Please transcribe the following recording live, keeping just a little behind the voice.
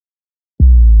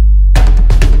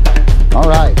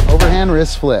overhand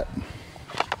wrist flip.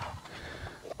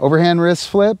 Overhand wrist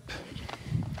flip.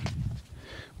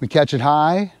 We catch it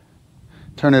high,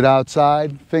 turn it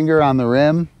outside, finger on the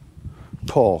rim,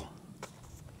 pull.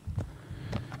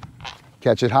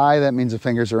 Catch it high, that means the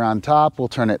fingers are on top. We'll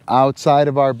turn it outside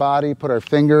of our body, put our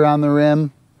finger on the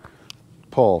rim,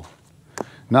 pull.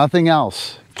 Nothing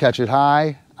else. Catch it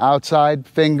high, outside,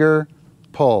 finger,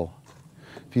 pull.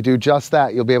 If you do just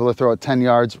that, you'll be able to throw it 10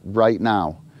 yards right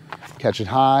now. Catch it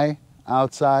high,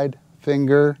 outside,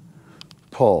 finger,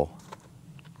 pull.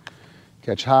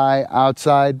 Catch high,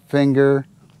 outside, finger,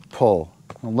 pull.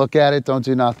 Don't look at it, don't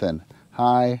do nothing.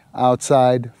 High,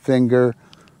 outside, finger,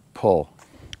 pull.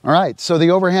 All right, so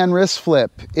the overhand wrist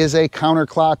flip is a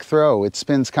counterclock throw. It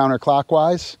spins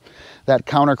counterclockwise. That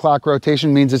counterclock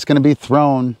rotation means it's going to be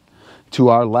thrown to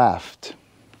our left.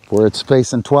 Where it's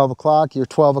facing 12 o'clock, you're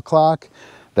 12 o'clock.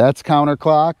 That's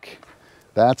counterclock,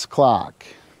 that's clock.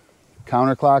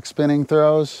 Counterclock spinning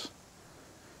throws,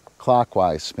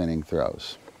 clockwise spinning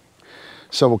throws.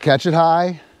 So we'll catch it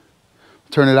high,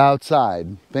 turn it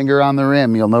outside, finger on the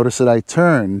rim. You'll notice that I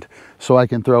turned so I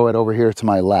can throw it over here to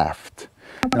my left.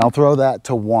 And I'll throw that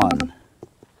to 1.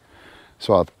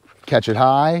 So I'll catch it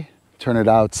high, turn it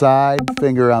outside,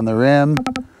 finger on the rim,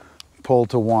 pull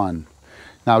to 1.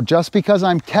 Now, just because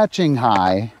I'm catching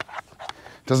high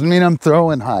doesn't mean I'm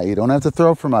throwing high. You don't have to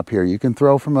throw from up here. You can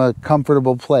throw from a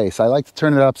comfortable place. I like to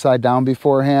turn it upside down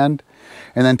beforehand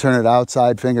and then turn it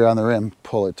outside, finger on the rim,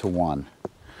 pull it to 1.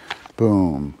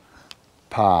 Boom,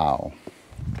 pow,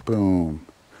 boom,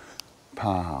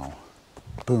 pow,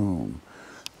 boom,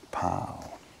 pow.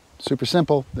 Super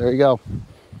simple. There you go.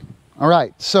 All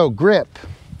right, so grip.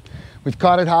 We've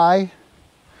caught it high.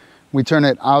 We turn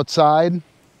it outside. You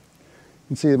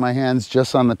can see that my hand's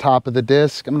just on the top of the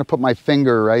disc. I'm going to put my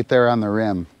finger right there on the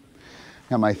rim.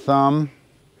 Got my thumb,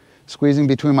 squeezing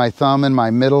between my thumb and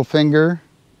my middle finger,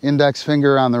 index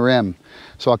finger on the rim.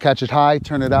 So I'll catch it high,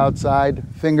 turn it outside,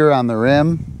 finger on the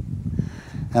rim,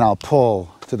 and I'll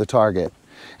pull to the target.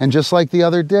 And just like the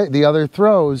other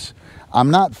throws,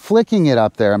 I'm not flicking it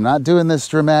up there. I'm not doing this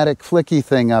dramatic flicky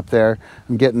thing up there.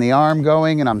 I'm getting the arm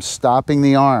going and I'm stopping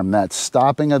the arm. That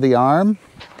stopping of the arm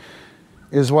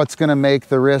is what's going to make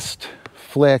the wrist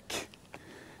flick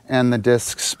and the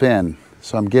disc spin.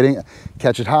 So I'm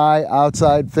catch it high,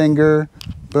 outside finger,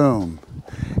 boom.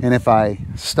 And if I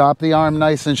stop the arm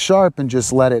nice and sharp and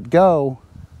just let it go,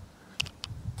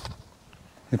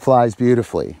 it flies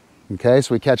beautifully. Okay,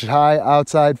 so we catch it high,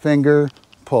 outside finger,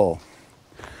 pull.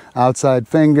 Outside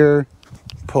finger,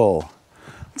 pull.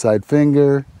 Outside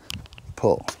finger,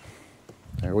 pull.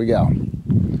 There we go.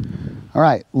 All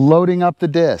right, loading up the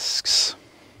discs.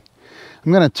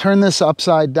 I'm going to turn this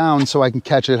upside down so I can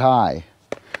catch it high.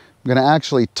 I'm going to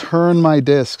actually turn my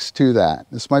discs to that.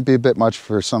 This might be a bit much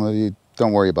for some of you.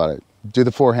 Don't worry about it. Do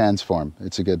the 4 hands form.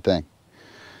 It's a good thing.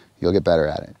 You'll get better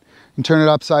at it. And turn it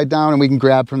upside down and we can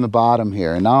grab from the bottom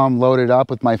here. And now I'm loaded up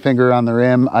with my finger on the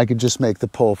rim. I could just make the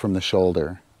pull from the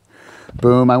shoulder.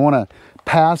 Boom. I want to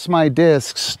pass my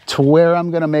discs to where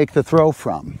I'm going to make the throw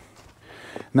from.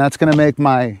 And that's going to make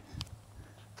my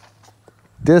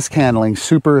disc handling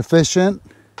super efficient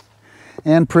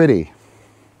and pretty.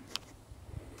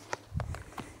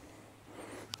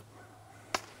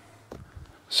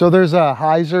 So there's a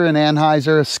hyzer and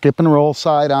anhyzer, a skip and roll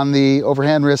side on the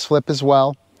overhand wrist flip as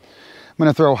well. I'm going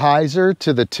to throw hyzer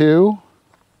to the 2.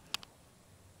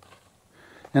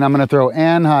 And I'm going to throw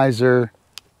anhyzer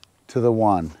to the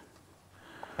 1.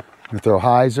 I'm going to throw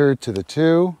hyzer to the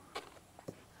 2.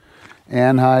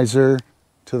 Anhyzer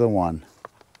to the 1.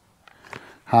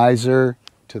 Hyzer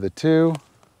to the 2.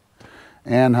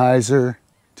 Anhyzer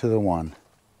to the 1.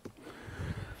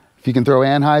 If you can throw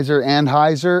anhyzer and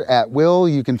hyzer at will,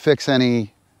 you can fix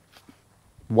any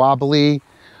wobbly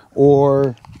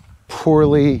or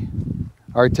poorly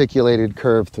articulated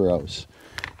curve throws.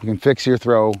 You can fix your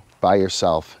throw by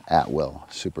yourself at will.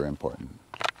 Super important.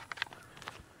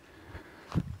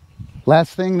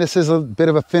 Last thing, this is a bit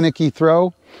of a finicky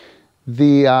throw.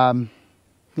 A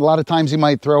lot of times you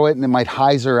might throw it and it might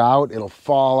hyzer out. It'll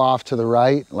fall off to the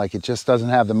right, like it just doesn't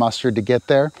have the mustard to get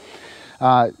there.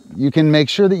 You can make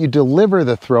sure that you deliver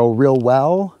the throw real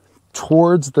well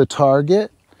towards the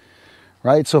target,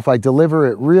 right? So if I deliver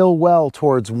it real well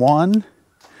towards 1,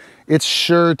 it's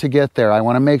sure to get there. I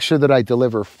want to make sure that I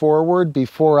deliver forward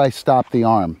before I stop the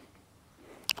arm.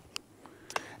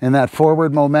 And that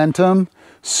forward momentum,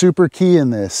 super key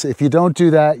in this. If you don't do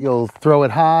that, you'll throw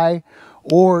it high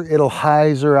or it'll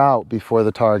hyzer out before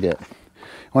the target.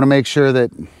 You want to make sure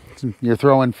that you're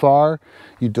throwing far,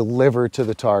 you deliver to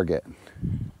the target.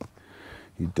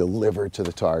 You deliver to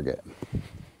the target.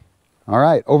 All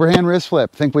right, overhand wrist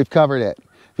flip. Think we've covered it.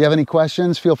 If you have any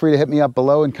questions, feel free to hit me up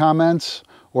below in comments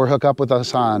or hook up with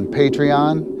us on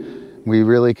Patreon. We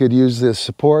really could use this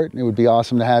support. It would be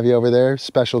awesome to have you over there,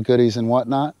 special goodies and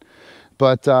whatnot.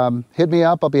 But hit me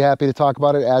up. I'll be happy to talk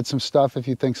about it, add some stuff if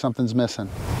you think something's missing.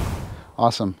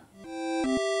 Awesome.